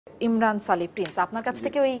ইমরান সালি প্রিন্স, আপনার কাছ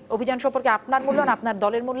থেকে ওই অভিযান সম্পর্কে আপনার মূল্যায়ন, আপনার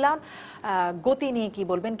দলের মূল্যায়ন, গতি নিয়ে কি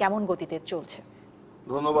বলবেন, কেমন গতিতে চলছে?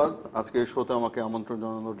 ধন্যবাদ আজকে এই শোতে আমাকে আমন্ত্রণ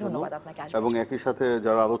জানানোর জন্য এবং একই সাথে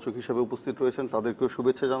যারা আলোচক হিসেবে উপস্থিত রয়েছেন তাদেরকেও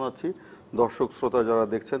শুভেচ্ছা জানাচ্ছি, দর্শক শ্রোতা যারা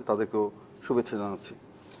দেখছেন তাদেরকেও শুভেচ্ছা জানাচ্ছি।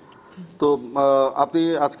 তো আপনি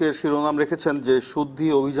আজকের শিরোনাম রেখেছেন যে শুদ্ধি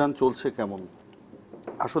অভিযান চলছে কেমন।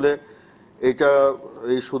 আসলে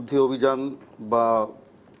এই শুদ্ধি অভিযান বা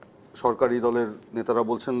সরকারি দলের নেতারা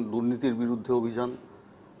বলছেন দুর্নীতির বিরুদ্ধে অভিযান,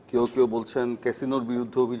 কেউ কেউ বলছেন ক্যাসিনোর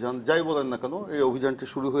বিরুদ্ধে অভিযান, যাই বলেন না কেন এই অভিযানটি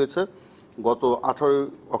শুরু হয়েছে গত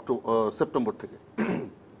 18 সেপ্টেম্বর থেকে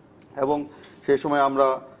এবং সেই সময় আমরা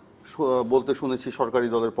বলতে শুনেছি সরকারি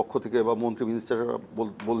দলের পক্ষ থেকে বা মন্ত্রী মিনিস্টাররা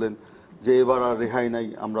বললেন যে এবার আর রেহাই নাই,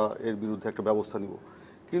 আমরা এর বিরুদ্ধে একটা ব্যবস্থা নিব।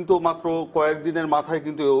 কিন্তু মাত্র কয়েকদিনের মাথায়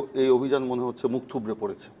কিন্তু এই অভিযান মনে হচ্ছে মুখ থুবড়ে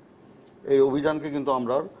পড়েছে। এই অভিযানকে কিন্তু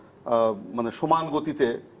আমরা মানে সমান গতিতে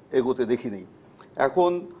এগোতে দেখি নেই।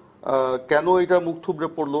 এখন কেন এটা মুখ থুবড়ে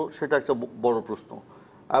পড়লো সেটা একটা বড় প্রশ্ন।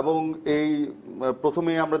 এবং এই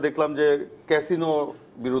প্রথমেই আমরা দেখলাম যে ক্যাসিনো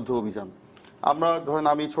বিরুদ্ধে অভিযান। আমরা ধরেন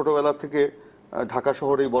আমি ছোটবেলা থেকে ঢাকা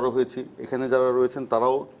শহরেই বড় হয়েছি, এখানে যারা রয়েছেন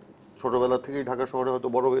তারাও ছোটবেলা থেকেই ঢাকা শহরে হয়তো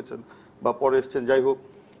বড় হয়েছেন বা পরে এসছেন, যাই হোক,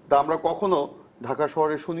 তা আমরা কখনো ঢাকা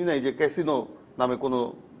শহরে শুনি নাই যে ক্যাসিনো নামে কোনো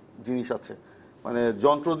জিনিস আছে, মানে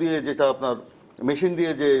যন্ত্র দিয়ে যেটা আপনার মেশিন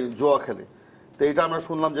দিয়ে যে জুয়া খেলে। তো এটা আমরা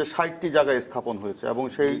শুনলাম যে 60টি জায়গায় স্থাপন হয়েছে এবং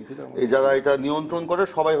এই যারা এটা নিয়ন্ত্রণ করে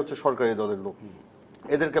সবাই হচ্ছে সরকারি দলের লোক।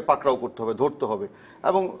 এদেরকে পাকড়াও করতে হবে, ধরতে হবে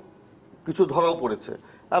এবং কিছু ধরাও পড়েছে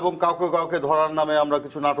এবং কাউকে কাউকে ধরার নামে আমরা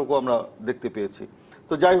কিছু নাটকও আমরা দেখতে পেয়েছি।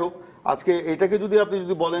 তো যাই হোক, আজকে এটাকে আপনি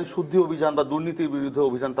যদি বলেন শুদ্ধি অভিযান বা দুর্নীতির বিরুদ্ধে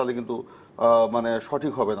অভিযান তাহলে কিন্তু মানে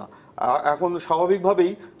সঠিক হবে না। এখন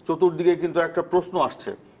স্বাভাবিকভাবেই চতুর্দিকে কিন্তু একটা প্রশ্ন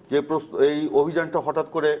আসছে যে এই অভিযানটা হঠাৎ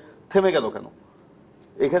করে থেমে গেল কেন।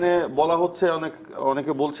 এখানে বলা হচ্ছে,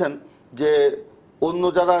 অনেকে বলছেন যে অন্য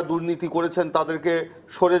যারা দুর্নীতি করেছেন তাদেরকে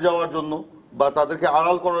সরে যাওয়ার জন্য বা তাদেরকে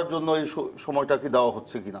আড়াল করার জন্য এই সময়টা কি দেওয়া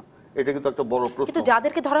হচ্ছে কিনা, এটা কিন্তু একটা বড় প্রশ্ন। কিন্তু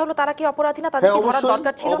যাদেরকে ধরা হলো তারা কি অপরাধী না? তাদেরকে ধরা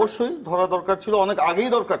দরকার ছিল, অবশ্যই ধরা দরকার ছিল, অনেক আগেই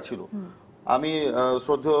দরকার ছিল। আমি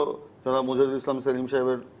শ্রদ্ধেয় জনাব মুজাহিদুল ইসলাম সেলিম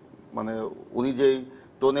সাহেবের মানে উনি যেই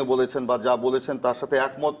টোনে বলেছেন বা যা বলেছেন তার সাথে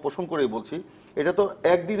একমত পোষণ করেই বলছি, এটা তো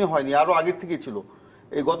একদিনে হয়নি, আরো আগের থেকেই ছিল।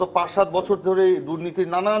 এই গত 5-7 বছর ধরে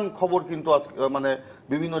দুর্নীতির নানান খবর কিন্তু মানে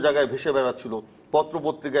বিভিন্ন জায়গায় ভেসে বেড়াচ্ছিল, পত্র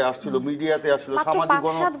পত্রিকায় আসছিল, মিডিয়াতে আসছিল, সামাজিক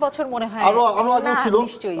আরো আগে ছিল,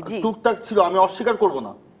 টুকটাক ছিল, আমি অস্বীকার করব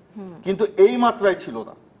না, কিন্তু এই মাত্রায় ছিল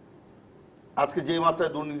না। আজকে যে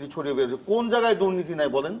মাত্রায় দুর্নীতি ছড়িয়ে বেড়েছে, কোন জায়গায় দুর্নীতি নাই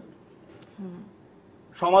বলেন?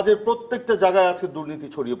 সমাজের প্রত্যেকটা জায়গায় আজকে দুর্নীতি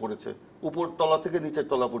ছড়িয়ে পড়েছে, উপর তলা থেকে নিচের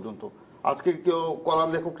তলা পর্যন্ত। আজকে কেউ কলাম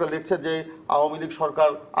লেখকরা লিখছে যে আওয়ামী লীগ সরকার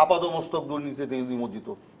আপাদমস্তক দুর্নীতিতে নিমজ্জিত,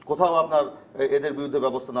 কোথাও আপনার এদের বিরুদ্ধে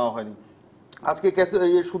ব্যবস্থা নেওয়া হয়নি। আজকে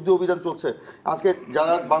এই শুদ্ধি অভিযান চলছে। আজকে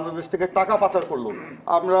যারা বাংলাদেশ থেকে টাকা পাচার করলো,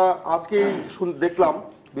 আমরা আজকে দেখলাম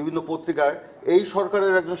বিভিন্ন পত্রিকায় এই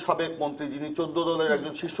সরকারের একজন সাবেক মন্ত্রী, যিনি 14 দলের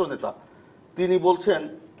একজন শীর্ষ নেতা, তিনি বলছেন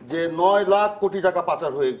যে 9 লাখ কোটি টাকা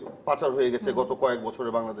পাচার হয়ে গেছে গত কয়েক বছরে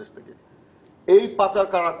বাংলাদেশ থেকে। এই পাচার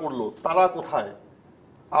কারা করলো, তারা কোথায়?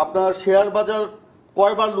 আপনার শেয়ার বাজার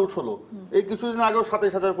কয়বার লুট হলো? এই কিছুদিন আগেও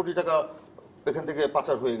 27,000 কোটি টাকা এখান থেকে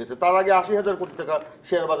পাচার হয়ে গেছে, তার আগে 80,000 কোটি টাকা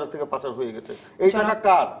শেয়ার বাজার থেকে পাচার হয়ে গেছে। এই টাকা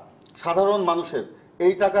কার? সাধারণ মানুষের।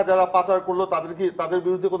 এই টাকা যারা পাচার করলো তাদের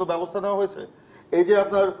বিরুদ্ধে কোনো ব্যবস্থা নেওয়া হয়েছে? এই যে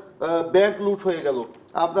আপনার ব্যাংক লুট হয়ে গেল,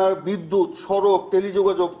 আপনার বিদ্যুৎ, সড়ক,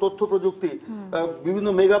 টেলিযোগাযোগ, তথ্য প্রযুক্তি, বিভিন্ন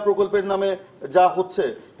মেগা প্রকল্পের নামে যা হচ্ছে,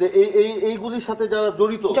 এইগুলির সাথে যারা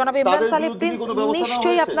জড়িত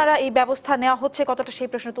নিশ্চয়ই আপনারা এই ব্যবস্থা নেওয়া হচ্ছে কতটা সেই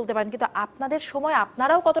প্রশ্ন তুলতে পারেন, কিন্তু আপনাদের সময়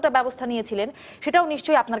আপনারাও কতটা ব্যবস্থা নিয়েছিলেন সেটাও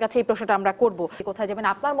নিশ্চয়ই আপনার কাছে এই প্রশ্নটা আমরা করব। কোথায় যাবেন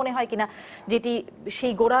আপনার মনে হয় কিনা যেটি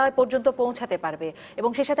সেই গোড়ায় পর্যন্ত পৌঁছাতে পারবে। এবং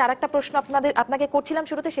সেই সাথে আরেকটা প্রশ্ন আপনাকে করছিলাম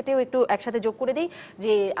শুরুতে, সেটাও একটু একসাথে যোগ করে দিই,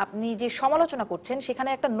 যে আপনি যে সমালোচনা করছেন সেখানে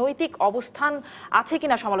একটা নৈতিক অবস্থান আছে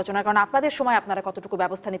কিনা সমালোচনার, কারণ আপনাদের সময় আপনারা কতটুকু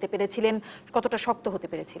ব্যবস্থা নিতে পেরেছিলেন, কতটা শক্ত হতে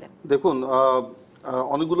পেরেছিলেন? দেখুন,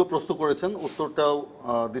 অনেকগুলো প্রশ্ন করেছেন, উত্তরটাও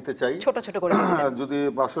দিতে চাই ছোট ছোট করে। যদি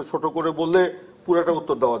আসলে ছোট করে বললে পুরোটা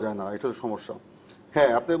উত্তর দেওয়া যায় না, এটা সমস্যা।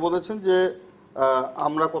 হ্যাঁ, আপনি বলেছেন যে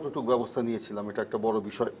আমরা কতটুকু ব্যবস্থা নিয়েছিলাম, এটা একটা বড়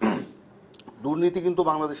বিষয়। দুর্নীতি কিন্তু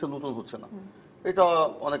বাংলাদেশে নতুন হচ্ছে না, এটা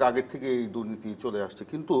অনেক আগের থেকে এই দুর্নীতি চলে আসছে,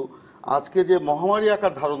 কিন্তু আজকে যে মহামারী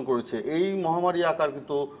আকার ধারণ করেছে, এই মহামারী আকার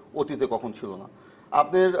কিন্তু অতীতে কখন ছিল না।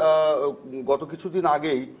 আপনার গত কিছুদিন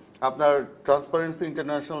আগেই আপনার ট্রান্সপারেন্সি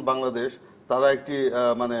ইন্টারন্যাশনাল বাংলাদেশ তারা একটি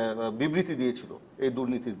মানে বিবৃতি দিয়েছিল এই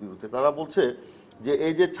দুর্নীতির বিরুদ্ধে। তারা বলছে যে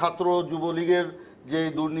এই যে ছাত্র যুবলীগের যে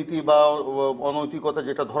দুর্নীতি বা অনৈতিকতা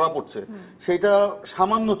যেটা ধরা পড়ছে, সেটা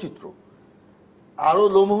সামান্য চিত্র, আরো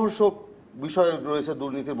লোমহর্ষক বিষয় রয়েছে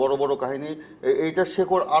দুর্নীতির, বড় বড় কাহিনী, এইটার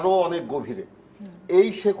শেকড় আরো অনেক গভীরে। এই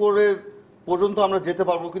শেকড়ের পর্যন্ত আমরা যেতে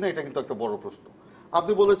পারবো কিনা এটা কিন্তু একটা বড় প্রশ্ন।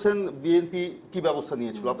 আপনি বলেছেন বিএনপি কি ব্যবস্থা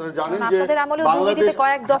নিয়েছিল, আপনারা জানেন যে বাংলাদেশ,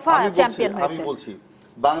 আমি বলছি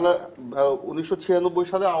বাংলা 1996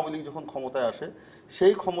 সালে আওয়ামী লীগ যখন ক্ষমতায় আসে,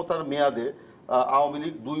 সেই ক্ষমতার মেয়াদে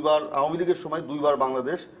আওয়ামী লীগের সময় দুইবার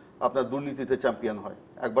বাংলাদেশ আপনার দুর্নীতিতে চ্যাম্পিয়ন হয়।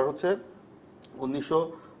 একবার হচ্ছে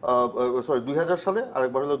 2000 সালে, আর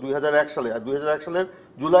একবার হলো 2001 সালে। আর 2001 সালের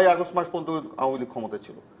জুলাই আগস্ট মাস পর্যন্ত আওয়ামী লীগ ক্ষমতায়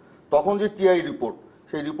ছিল। তখন যে টিআই রিপোর্ট,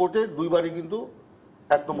 সেই রিপোর্টে দুইবারই কিন্তু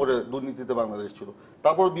 1 নম্বরে দুর্নীতিতে বাংলাদেশ ছিল।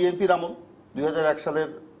 তারপর বিএনপির আমল, 2001 সালের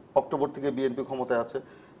অক্টোবর থেকে বিএনপি ক্ষমতায় আছে,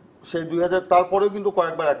 সেই 2000 তারপরেও কিন্তু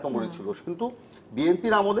কয়েকবার 1 নম্বরে ছিল। কিন্তু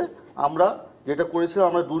বিএনপির আমলে আমরা যেটা করেছিলাম,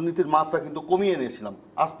 আমরা দুর্নীতির মাত্রা কিন্তু কমিয়ে এনেছিলাম,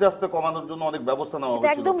 আস্তে আস্তে কমানোর জন্য অনেক ব্যবস্থা নেওয়া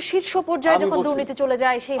হয়েছিল। একদম শীর্ষ পর্যায়ে যখন দুর্নীতি চলে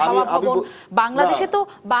যায়, সেই হাওয়া ভবন বাংলাদেশে তো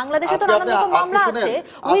নানান রকম মামলা আছে,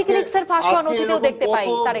 উইকিলিক্সের ফাঁস হওয়া নথিতেও দেখতে পাই।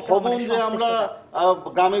 তারেক ভবন যে আমরা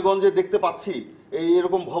গ্রামে গঞ্জে দেখতে পাচ্ছি,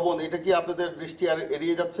 এরকম ভবন, এটা কি আপনাদের দৃষ্টি আর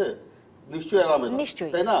এড়িয়ে যাচ্ছে? নিশ্চয়ই এড়াবে না,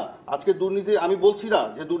 তাই না? আজকে দুর্নীতি, আমি বলছি না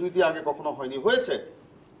যে দুর্নীতি আগে কখনো হয়নি, হয়েছে,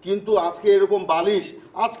 কিন্তু আজকে এরকম বালিশ,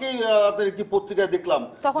 আজকেই আপনার একটি পত্রিকায় দেখলাম,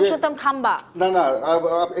 তখন শুনতাম খাম্বা, না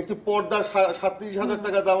একটি পর্দা 37,000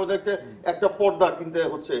 টাকা দামের একটা পর্দা কিনতে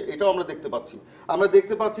হচ্ছে, এটাও আমরা দেখতে পাচ্ছি। আমরা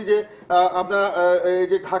দেখতে পাচ্ছি যে আপনার এই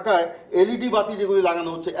যে ঢাকায় এলইডি বাতি যেগুলি লাগানো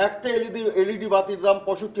হচ্ছে, একটা এলইডি বাতির দাম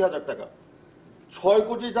 65,000 টাকা। 6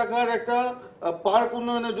 কোটি টাকার একটা পার্ক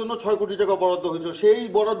উন্নয়নের জন্য 6 কোটি টাকা বরাদ্দ হয়েছে, সেই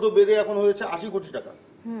বরাদ্দ বেড়ে এখন হয়েছে 80 কোটি টাকা,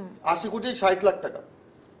 80 কোটি 60 লাখ টাকা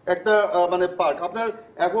একটা মানে পার্ক। আপনার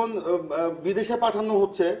এখন বিদেশে পাঠানো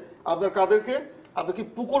হচ্ছে আপনার কাদেরকে? আপনি কি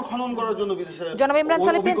পুকুর খনন করার জন্য বিদেশে? জনাব ইমরান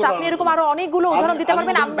সালেহ প্রিন্স, আপনি এরকম আরো অনেকগুলো উদাহরণ দিতে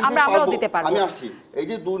পারবেন, আমরাও দিতে পারবো। আমি আসছি, এই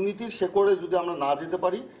যে দুর্নীতির শেকড়ে যদি আমরা না যেতে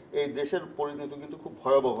পারি, এই দেশের পরিণতি কিন্তু খুব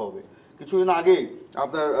ভয়াবহ হবে। কিছুদিন আগেই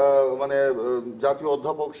আপনার মানে জাতীয়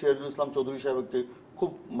অধ্যাপক সিরাজুল ইসলাম চৌধুরী সাহেব একটি খুব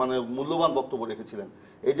মানে মূল্যবান বক্তব্য রেখেছিলেন।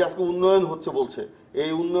 এই যে আজকে উন্নয়ন হচ্ছে বলছে,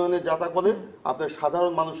 এই উন্নয়নের যাতা ফলে আপনার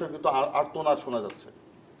সাধারণ মানুষের কিন্তু আর্তনাদ শোনা যাচ্ছে।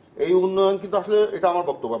 এই উন্নয়ন কিন্তু আসলে, এটা আমার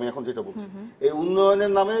বক্তব্য, আমি এখন যেটা বলছি, এই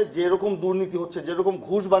উন্নয়নের নামে যেরকম দুর্নীতি হচ্ছে, যেরকম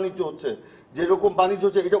ঘুষ বাণিজ্য হচ্ছে, যেরকম বাণিজ্য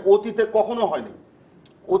হচ্ছে, এটা অতীতে কখনো হয়নি,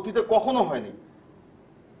 অতীতে কখনো হয়নি।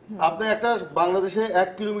 আপনি একটা বাংলাদেশে 1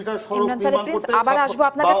 কিলোমিটার সড়ক নির্মাণ করতে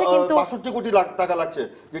 62 কোটি টাকা লাগছে,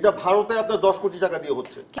 যেটা ভারতে আপনার 10 কোটি টাকা দিয়ে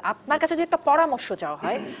হচ্ছে। আপনার কাছে যে একটা পরামর্শ চাওয়া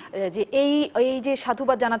হয় যে এই যে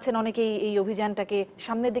সাধুবাদ জানাচ্ছেন অনেকেই এই অভিযানটাকে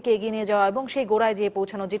সামনের দিকে এগিয়ে নিয়ে যাওয়া এবং সেই গোড়ায় যেয়ে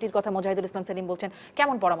পৌঁছানো, যেটির কথা মুজাহিদুল ইসলাম সেলিম বলছেন,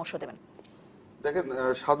 কেমন পরামর্শ দেবেন? দেখেন,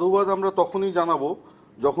 সাধুবাদ আমরা তখনই জানাবো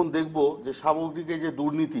যখন দেখব যে সামগ্রিক এই যে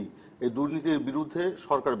দুর্নীতি, এই দুর্নীতির বিরুদ্ধে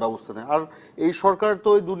সরকার ব্যবস্থা নেয়। আর এই সরকার তো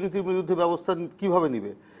এই দুর্নীতির বিরুদ্ধে ব্যবস্থা কিভাবে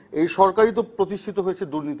নিবে? এই সরকারই তো প্রতিষ্ঠিত হয়েছে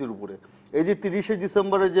দুর্নীতির উপরে। এই যে 30শে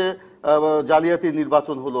ডিসেম্বরে যে জালিয়াতি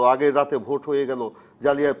নির্বাচন হলো, আগের রাতে ভোট হয়ে গেল,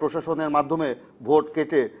 জালিয়াতি প্রশাসনের মাধ্যমে ভোট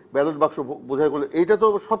কেটে ব্যালট বাক্স বোঝাই করলো, এইটা তো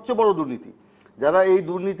সবচেয়ে বড় দুর্নীতি। যারা এই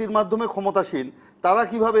দুর্নীতির মাধ্যমে ক্ষমতাসীন, তারা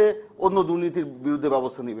কিভাবে অন্য দুর্নীতির বিরুদ্ধে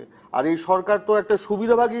ব্যবস্থা নেবে? আর এই সরকার তো একটা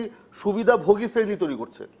সুবিধাভোগী শ্রেণী তৈরি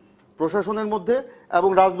করছে প্রশাসনের মধ্যে এবং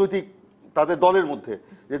রাজনৈতিক তাদের দলের মধ্যে,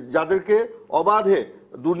 যাদেরকে অবাধে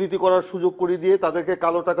দুর্নীতি করার সুযোগ করে দিয়ে, তাদেরকে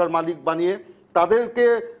কালো টাকার মালিক বানিয়ে, তাদেরকে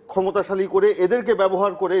ক্ষমতাশালী করে, এদেরকে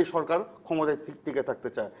ব্যবহার করে এই সরকার ক্ষমতায় টিকে থাকতে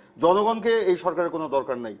চায়। জনগণকে এই সরকারের কোনো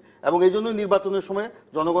দরকার নাই, এবং এই জন্য নির্বাচনের সময়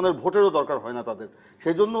জনগণের ভোটেরও দরকার হয় না তাদের।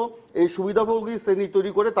 সেই জন্য এই সুবিধাভোগী শ্রেণী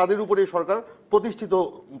তৈরি করে তাদের উপরে এই সরকার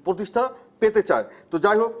প্রতিষ্ঠা পেতে চায়। তো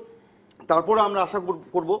যাই হোক, তারপরে আমরা আশা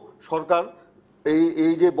করব সরকার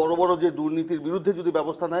এই যে বড় বড় যে দুর্নীতির বিরুদ্ধে যদি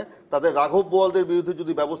ব্যবস্থা নেয়, তাদের রাঘব বোয়ালদের বিরুদ্ধে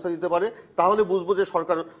যদি ব্যবস্থা নিতে পারে, তাহলে বুঝবো যে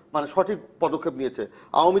সরকার মানে সঠিক পদক্ষেপ নিয়েছে।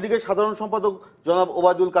 আওয়ামী লীগের সাধারণ সম্পাদক জনাব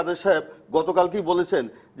ওবায়দুল কাদের সাহেব গতকালকেই বলেছেন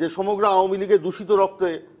যে সমগ্র আওয়ামী লীগে দূষিত রক্তে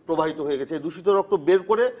প্রবাহিত হয়ে গেছে, এই দূষিত রক্ত বের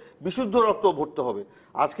করে বিশুদ্ধ রক্ত ভরতে হবে।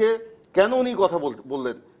 আজকে কেন উনি কথা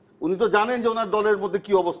বললেন? উনি তো জানেন যে ওনার দলের মধ্যে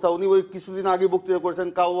কি অবস্থা। উনি ওই কিছুদিন আগে বক্তৃতা করেছেন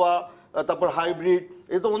কাওয়া, তারপর হাইব্রিড,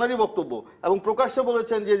 এ তো ওনারই বক্তব্য, এবং প্রকাশ্যে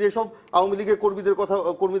বলেছেন যে যেসব আওয়ামী লীগের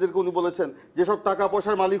কর্মীদেরকে উনি বলেছেন যেসব টাকা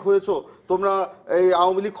পয়সার মালিক হয়েছো তোমরা, এই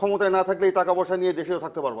আওয়ামী লীগ ক্ষমতায় না থাকলে এই টাকা পয়সা নিয়ে দেশেও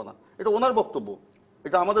থাকতে পারবে না। এটা ওনার বক্তব্য,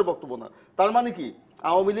 এটা আমাদের বক্তব্য না। তার মানে কি,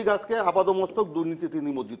 আওয়ামী লীগ আজকে আপাদমস্তক দুর্নীতিতে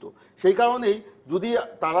নিমজ্জিত। সেই কারণেই যদি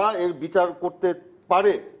তারা এর বিচার করতে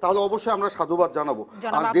পারে, তাহলে অবশ্যই আমরা সাধুবাদ জানাবো।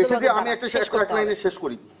 আর দেশে যে আমি একটা লাইনে শেষ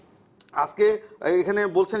করি, আজকে এখানে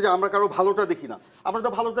বলছেন যে আমরা কারো ভালোটা দেখি না, আমরা তো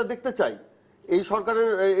ভালোটা দেখতে চাই। এই সরকারের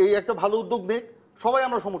এই একটা ভালো উদ্যোগ নেই, সবাই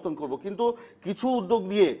আমরা সমর্থন করব, কিন্তু কিছু উদ্যোগ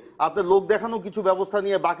নিয়ে আপনার লোক দেখানো কিছু ব্যবস্থা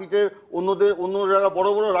নিয়ে বাকিদের অন্যরা বড়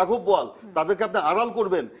বড় রাঘব বোয়াল, তাদেরকে আপনি আড়াল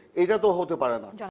করবেন, এটা তো হতে পারে না।